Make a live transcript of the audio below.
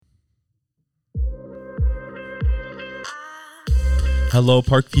Hello,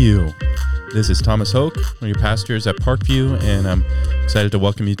 Parkview. This is Thomas Hoke, one of your pastors at Parkview, and I'm excited to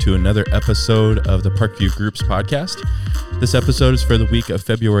welcome you to another episode of the Parkview Groups podcast. This episode is for the week of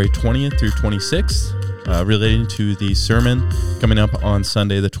February 20th through 26th, relating to the sermon coming up on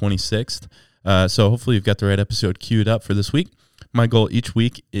Sunday the 26th. So hopefully you've got the right episode queued up for this week. My goal each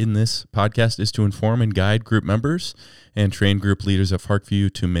week in this podcast is to inform and guide group members and train group leaders at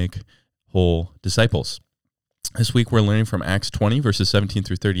Parkview to make whole disciples. This week we're learning from Acts 20, verses 17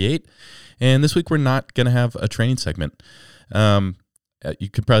 through 38, and this week we're not going to have a training segment. You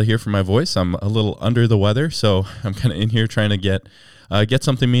could probably hear from my voice, I'm a little under the weather, so I'm kind of in here trying to get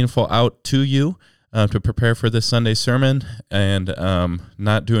something meaningful out to you to prepare for this Sunday sermon, and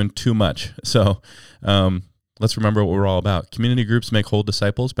not doing too much. So let's remember what we're all about. Community groups make whole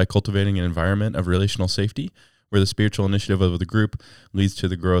disciples by cultivating an environment of relational safety where the spiritual initiative of the group leads to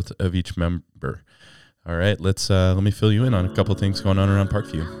the growth of each member. All right, let me fill you in on a couple of things going on around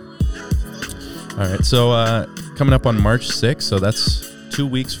Parkview. All right, so coming up on March 6th, so that's 2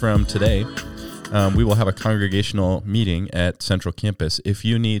 weeks from today, we will have a congregational meeting at Central Campus. If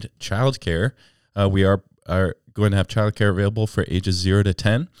you need childcare, we are going to have childcare available for ages 0 to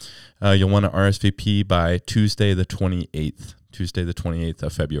 10. You'll want to RSVP by Tuesday the 28th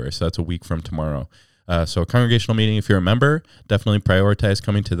of February, so that's a week from tomorrow. So a congregational meeting, if you're a member, definitely prioritize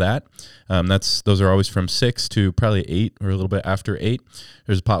coming to that. Those are always from 6 to probably 8 or a little bit after 8.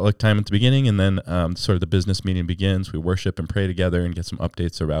 There's a potluck time at the beginning, and then sort of the business meeting begins. We worship and pray together and get some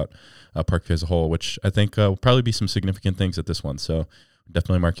updates about Parkview as a whole, which I think will probably be some significant things at this one. So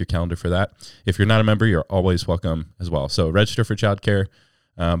definitely mark your calendar for that. If you're not a member, you're always welcome as well. So register for childcare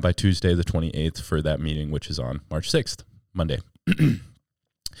by Tuesday the 28th for that meeting, which is on March 6th, Monday.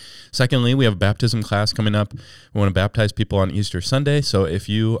 Secondly, we have a baptism class coming up. We want to baptize people on Easter Sunday. So if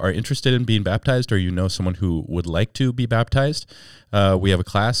you are interested in being baptized or you know someone who would like to be baptized, we have a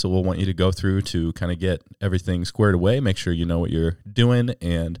class that we'll want you to go through to kind of get everything squared away, make sure you know what you're doing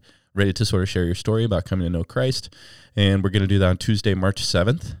and ready to sort of share your story about coming to know Christ. And we're going to do that on Tuesday, March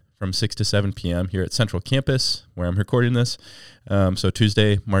 7th from 6 to 7 p.m. here at Central Campus where I'm recording this. So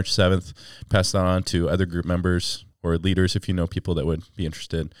Tuesday, March 7th, pass that on to other group members or leaders if you know people that would be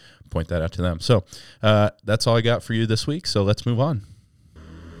interested. Point that out to them. So that's all I got for you this week. So let's move on.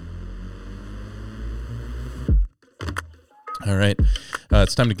 All right.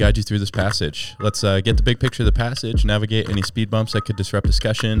 It's time to guide you through this passage. Let's get the big picture of the passage, navigate any speed bumps that could disrupt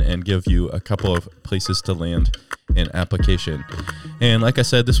discussion, and give you a couple of places to land in application. And like I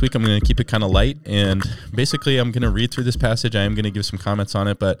said, this week I'm going to keep it kind of light, and basically I'm going to read through this passage. I am going to give some comments on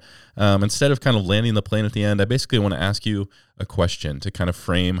it, but instead of kind of landing the plane at the end, I basically want to ask you a question to kind of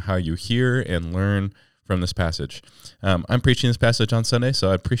frame how you hear and learn from this passage. I'm preaching this passage on Sunday,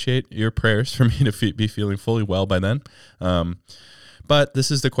 so I appreciate your prayers for me to be feeling fully well by then. But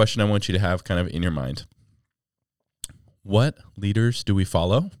this is the question I want you to have kind of in your mind. What leaders do we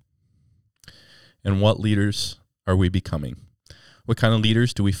follow? And what leaders are we becoming? What kind of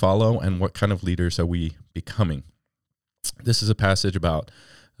leaders do we follow, and what kind of leaders are we becoming? This is a passage about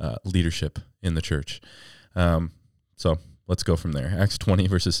leadership in the church. So let's go from there. Acts 20,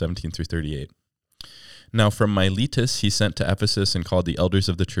 verses 17 through 38. Now from Miletus he sent to Ephesus and called the elders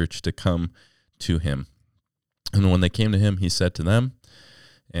of the church to come to him. And when they came to him, he said to them,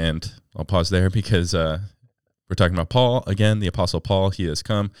 and I'll pause there because we're talking about Paul. Again, the Apostle Paul, he has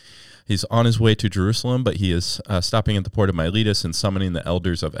come. He's on his way to Jerusalem, but he is stopping at the port of Miletus and summoning the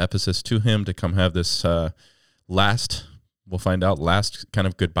elders of Ephesus to him to come have this last kind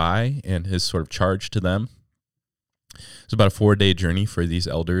of goodbye and his sort of charge to them. It's about a 4-day journey for these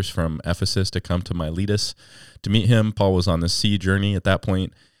elders from Ephesus to come to Miletus to meet him. Paul was on the sea journey at that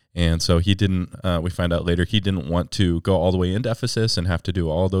point, and so he didn't, we find out later, he didn't want to go all the way into Ephesus and have to do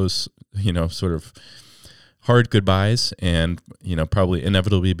all those, sort of hard goodbyes and, probably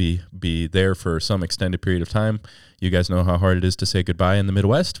inevitably be there for some extended period of time. You guys know how hard it is to say goodbye in the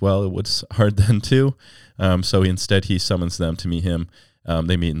Midwest. Well, it was hard then too. So instead he summons them to meet him.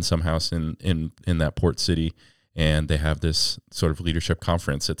 They meet in some house in that port city, and they have this sort of leadership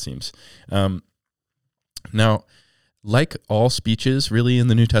conference, it seems. Now, like all speeches really in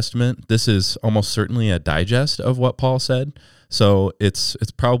the New Testament, this is almost certainly a digest of what Paul said. So it's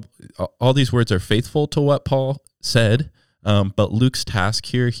probably all these words are faithful to what Paul said, but Luke's task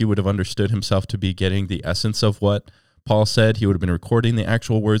here, he would have understood himself to be getting the essence of what Paul said. He would have been recording the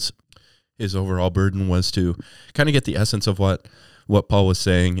actual words. His overall burden was to kind of get the essence of what Paul was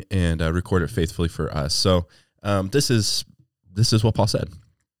saying and record it faithfully for us. So this is what Paul said.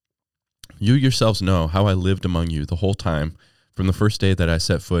 You yourselves know how I lived among you the whole time from the first day that I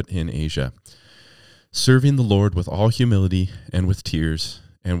set foot in Asia. serving the Lord with all humility and with tears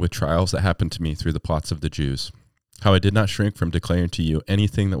and with trials that happened to me through the plots of the Jews. How I did not shrink from declaring to you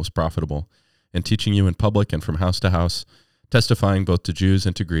anything that was profitable, and teaching you in public and from house to house, testifying both to Jews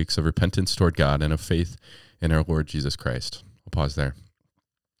and to Greeks of repentance toward God and of faith in our Lord Jesus Christ. I'll pause there.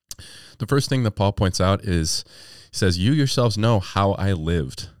 The first thing that Paul points out is, he says, you yourselves know how I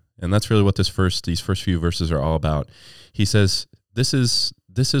lived. And that's really what these first few verses are all about. He says, this is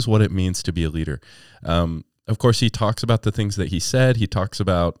what it means to be a leader. Of course, he talks about the things that he said. He talks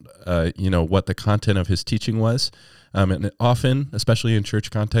about, what the content of his teaching was. And often, especially in church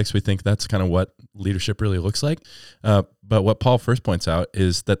context, we think that's kind of what leadership really looks like. But what Paul first points out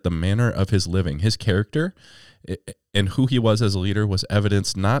is that the manner of his living, his character, and who he was as a leader was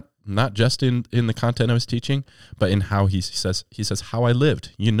evidenced not just in the content of his teaching, but in how he says how I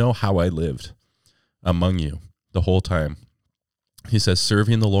lived. You know how I lived among you the whole time. He says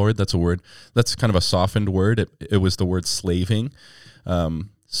serving the Lord. That's a word. That's kind of a softened word. It was the word slaving,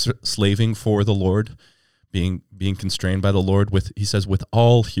 slaving for the Lord, being constrained by the Lord he says with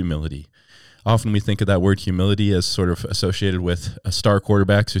all humility. Often we think of that word humility as sort of associated with star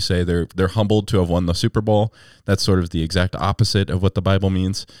quarterbacks who say they're humbled to have won the Super Bowl. That's sort of the exact opposite of what the Bible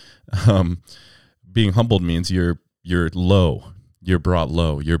means. Being humbled means you're low, you're brought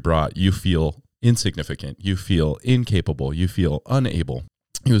low, you feel insignificant, you feel incapable, you feel unable.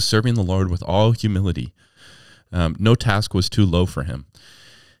 He was serving the Lord with all humility. No task was too low for him.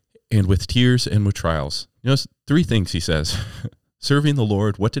 And with tears and with trials. Notice three things he says. Serving the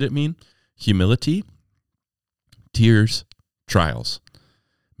Lord, what did it mean? Humility, tears, trials.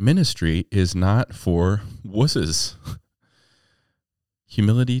 Ministry is not for wusses.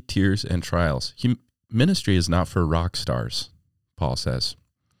 Humility, tears, and trials. Ministry is not for rock stars, Paul says.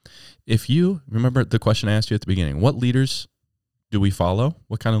 If you remember the question I asked you at the beginning, what leaders do we follow?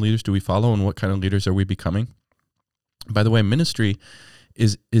 What kind of leaders do we follow, and what kind of leaders are we becoming? By the way, ministry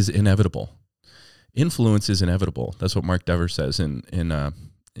is inevitable. Influence is inevitable. That's what Mark Dever says in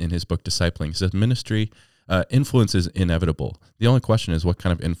his book Discipling. He says ministry, influence is inevitable. The only question is what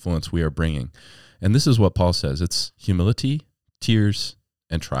kind of influence we are bringing. And this is what Paul says. It's humility, tears,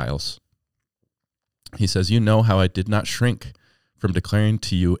 and trials. He says, you know how I did not shrink from declaring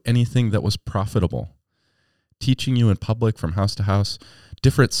to you anything that was profitable, teaching you in public from house to house,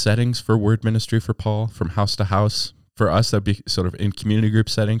 different settings for word ministry for Paul, from house to house. For us, that would be sort of in community group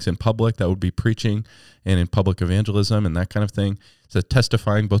settings. In public, that would be preaching and in public evangelism and that kind of thing. So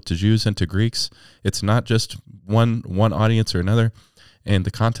testifying both to Jews and to Greeks. It's not just one audience or another. And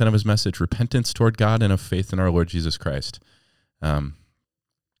the content of his message, repentance toward God and of faith in our Lord Jesus Christ.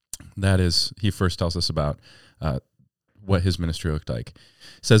 That is, he first tells us about what his ministry looked like.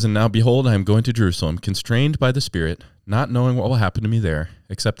 It says, and now behold, I am going to Jerusalem, constrained by the Spirit, not knowing what will happen to me there,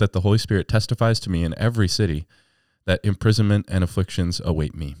 except that the Holy Spirit testifies to me in every city that imprisonment and afflictions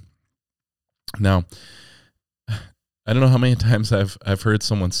await me. Now, I don't know how many times I've heard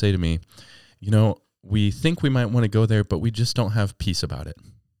someone say to me, we think we might want to go there, but we just don't have peace about it.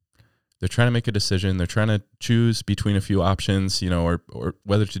 They're trying to make a decision. They're trying to choose between a few options, or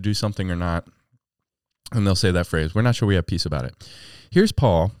whether to do something or not. And they'll say that phrase, we're not sure we have peace about it. Here's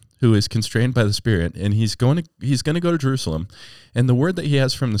Paul, who is constrained by the Spirit, and he's going to go to Jerusalem. And the word that he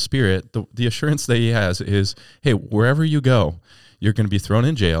has from the Spirit, the assurance that he has is, hey, wherever you go, you're going to be thrown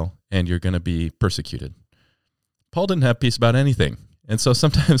in jail and you're going to be persecuted. Paul didn't have peace about anything. And so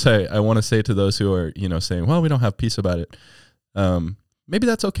sometimes I want to say to those who are, saying, well, we don't have peace about it. Maybe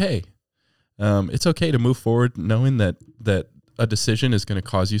that's okay. It's okay to move forward knowing that a decision is going to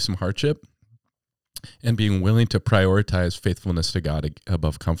cause you some hardship, and being willing to prioritize faithfulness to God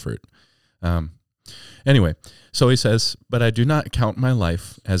above comfort. Anyway, so he says, but I do not count my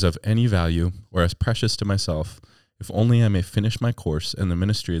life as of any value or as precious to myself, if only I may finish my course in the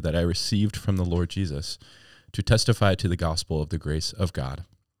ministry that I received from the Lord Jesus, to testify to the gospel of the grace of God.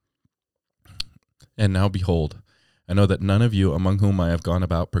 And now behold, I know that none of you among whom I have gone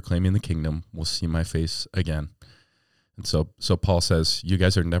about proclaiming the kingdom will see my face again. And so Paul says, you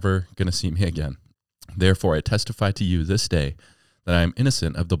guys are never going to see me again. Therefore, I testify to you this day that I am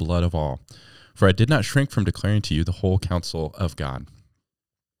innocent of the blood of all, for I did not shrink from declaring to you the whole counsel of God.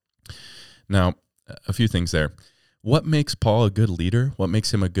 Now, a few things there. What makes Paul a good leader, what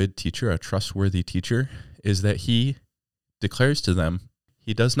makes him a good teacher, a trustworthy teacher, is that he declares to them,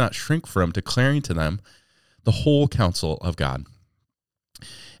 he does not shrink from declaring to them the whole counsel of God.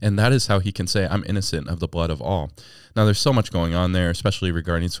 And that is how he can say, I'm innocent of the blood of all. Now, there's so much going on there, especially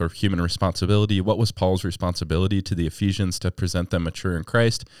regarding sort of human responsibility. What was Paul's responsibility to the Ephesians to present them mature in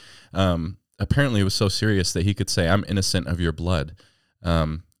Christ? Apparently, it was so serious that he could say, I'm innocent of your blood.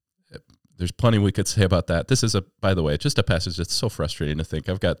 There's there's plenty we could say about that. This is, by the way, just a passage that's so frustrating to think.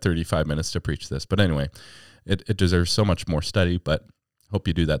 I've got 35 minutes to preach this. But anyway, it deserves so much more study, but hope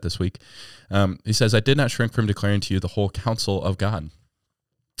you do that this week. He says, I did not shrink from declaring to you the whole counsel of God.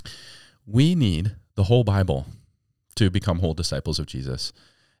 We need the whole Bible to become whole disciples of Jesus.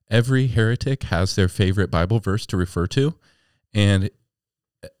 Every heretic has their favorite Bible verse to refer to, and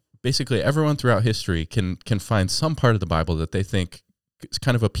basically everyone throughout history can find some part of the Bible that they think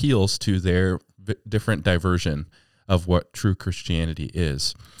kind of appeals to their different diversion of what true Christianity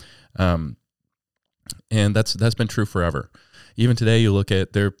is. And that's been true forever. Even today, you look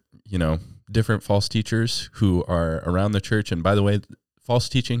at different false teachers who are around the church. And by the way, false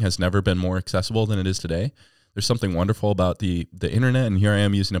teaching has never been more accessible than it is today. There's something wonderful about the internet, and here I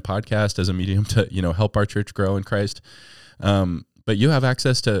am using a podcast as a medium to help our church grow in Christ. But you have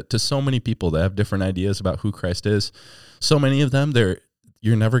access to so many people that have different ideas about who Christ is. So many of them,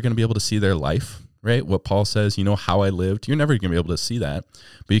 you're never going to be able to see their life, right? What Paul says, how I lived. You're never going to be able to see that.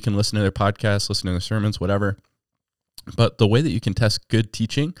 But you can listen to their podcasts, listen to their sermons, whatever. But the way that you can test good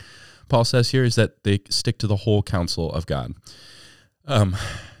teaching, Paul says here, is that they stick to the whole counsel of God. And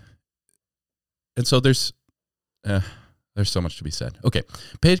so there's so much to be said. Okay,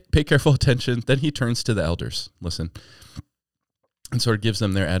 pay careful attention. Then he turns to the elders. Listen. And sort of gives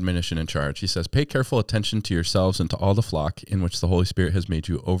them their admonition and charge. He says, pay careful attention to yourselves and to all the flock in which the Holy Spirit has made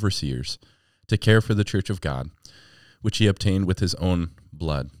you overseers, to care for the church of God, which he obtained with his own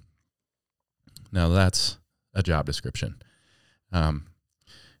blood. Now that's a job description.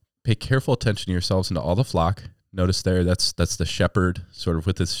 Pay careful attention to yourselves and to all the flock. Notice there, that's the shepherd, sort of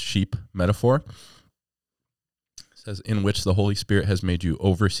with this sheep metaphor. It says, in which the Holy Spirit has made you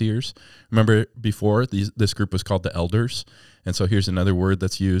overseers. Remember before, this group was called the elders. And so here's another word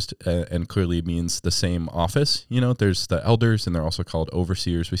that's used and clearly means the same office. There's the elders, and they're also called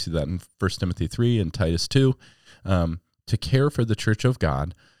overseers. We see that in 1 Timothy 3 and Titus 2. To care for the church of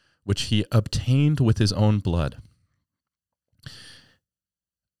God, which he obtained with his own blood.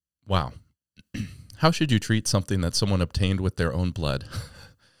 Wow. How should you treat something that someone obtained with their own blood?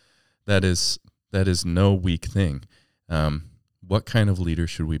 That is no weak thing. What kind of leaders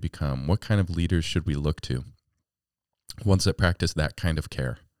should we become? What kind of leaders should we look to? Ones that practice that kind of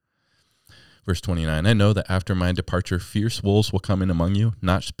care. Verse 29, I know that after my departure, fierce wolves will come in among you,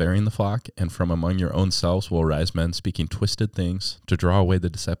 not sparing the flock, and from among your own selves will arise men speaking twisted things to draw away the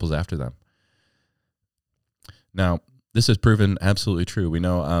disciples after them. Now, this has proven absolutely true. We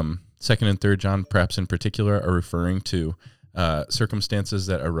know 2nd and 3rd John, perhaps in particular, are referring to circumstances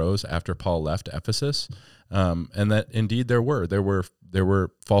that arose after Paul left Ephesus, and that indeed there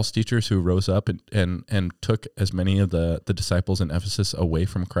were false teachers who rose up and took as many of the disciples in Ephesus away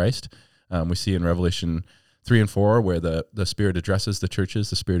from Christ. We see in Revelation 3 and 4 where the Spirit addresses the churches,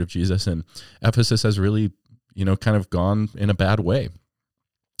 the Spirit of Jesus, and Ephesus has really, kind of gone in a bad way.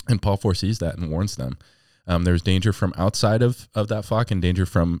 And Paul foresees that and warns them. There's danger from outside of that flock and danger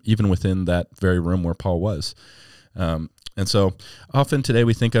from even within that very room where Paul was. And so often today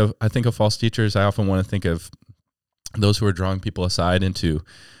I think of false teachers. I often want to think of those who are drawing people aside into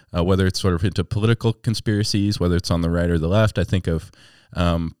whether it's sort of into political conspiracies, whether it's on the right or the left. I think of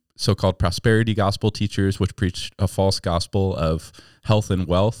so-called prosperity gospel teachers, which preach a false gospel of health and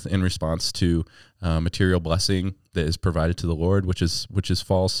wealth in response to material blessing that is provided to the Lord, which is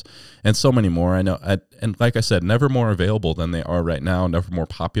false, and so many more. I know, and like I said, never more available than they are right now, never more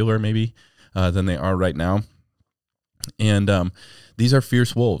popular maybe than they are right now. And these are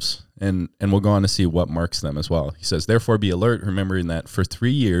fierce wolves, and we'll go on to see what marks them as well. He says, therefore be alert, remembering that for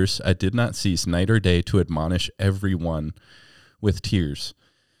 3 years I did not cease night or day to admonish everyone with tears.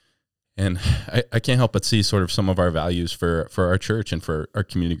 And I can't help but see sort of some of our values for our church and for our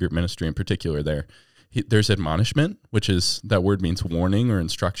community group ministry in particular there. There's admonishment, which is, that word means warning or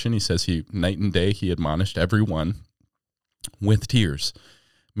instruction. He says night and day he admonished everyone with tears,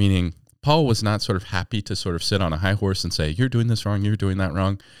 meaning Paul was not sort of happy to sort of sit on a high horse and say, you're doing this wrong, you're doing that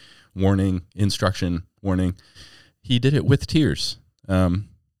wrong, warning, instruction, warning. He did it with tears. And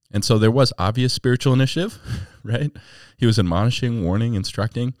so there was obvious spiritual initiative, right? He was admonishing, warning,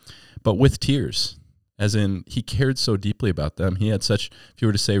 instructing, but with tears, as in he cared so deeply about them. He had such, if you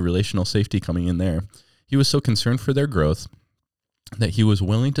were to say, relational safety coming in there. He was so concerned for their growth that he was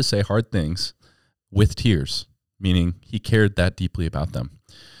willing to say hard things with tears, meaning he cared that deeply about them.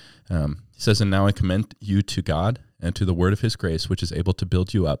 He says, and now I commend you to God and to the word of his grace, which is able to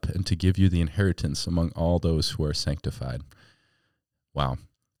build you up and to give you the inheritance among all those who are sanctified. Wow.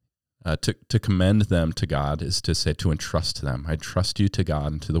 To commend them to God is to say, to entrust them. I trust you to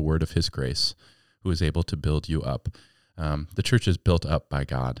God and to the word of his grace, who is able to build you up. The church is built up by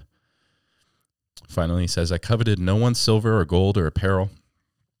God. Finally, he says, I coveted no one's silver or gold or apparel.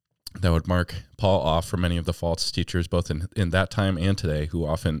 That would mark Paul off from many of the false teachers, both in that time and today, who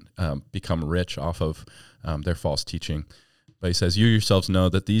often become rich off of their false teaching. But he says, you yourselves know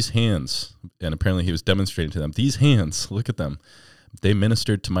that these hands, and apparently he was demonstrating to them, these hands, look at them, they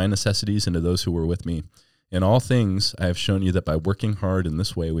ministered to my necessities and to those who were with me. In all things, I have shown you that by working hard in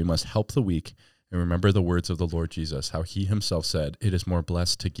this way, we must help the weak and remember the words of the Lord Jesus, how he himself said, it is more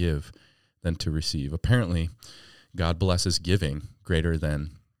blessed to give than to receive. Apparently, God blesses giving greater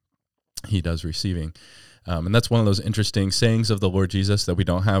than he does receiving. And that's one of those interesting sayings of the Lord Jesus that we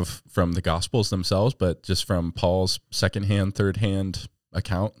don't have from the Gospels themselves, but just from Paul's secondhand, third-hand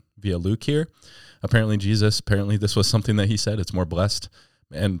account via Luke here. Apparently this was something that he said, it's more blessed.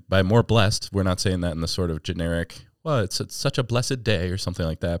 And by more blessed, we're not saying that in the sort of generic, well, it's such a blessed day or something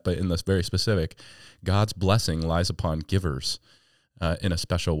like that, but in this very specific, God's blessing lies upon givers in a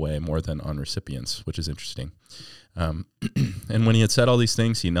special way more than on recipients, which is interesting. And when he had said all these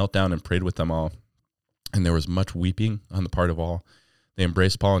things, he knelt down and prayed with them all. And there was much weeping on the part of all. They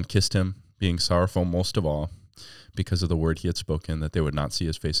embraced Paul and kissed him, being sorrowful most of all because of the word he had spoken, that they would not see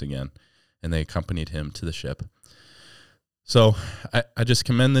his face again. And they accompanied him to the ship. So I just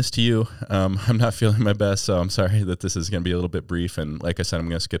commend this to you. I'm not feeling my best, so I'm sorry that this is going to be a little bit brief. And like I said, I'm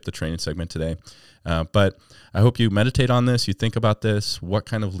going to skip the training segment today. But I hope you meditate on this. You think about this. What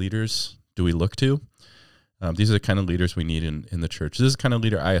kind of leaders do we look to? These are the kind of leaders we need in the church. This is the kind of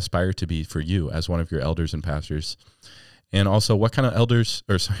leader I aspire to be for you as one of your elders and pastors. And also, what kind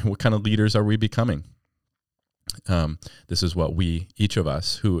of leaders are we becoming? This is what each of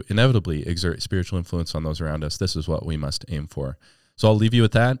us who inevitably exert spiritual influence on those around us, this is what we must aim for. So I'll leave you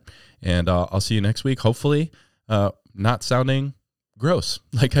with that, and I'll see you next week, hopefully not sounding gross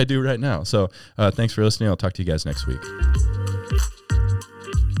like I do right now. So thanks for listening. I'll talk to you guys next week.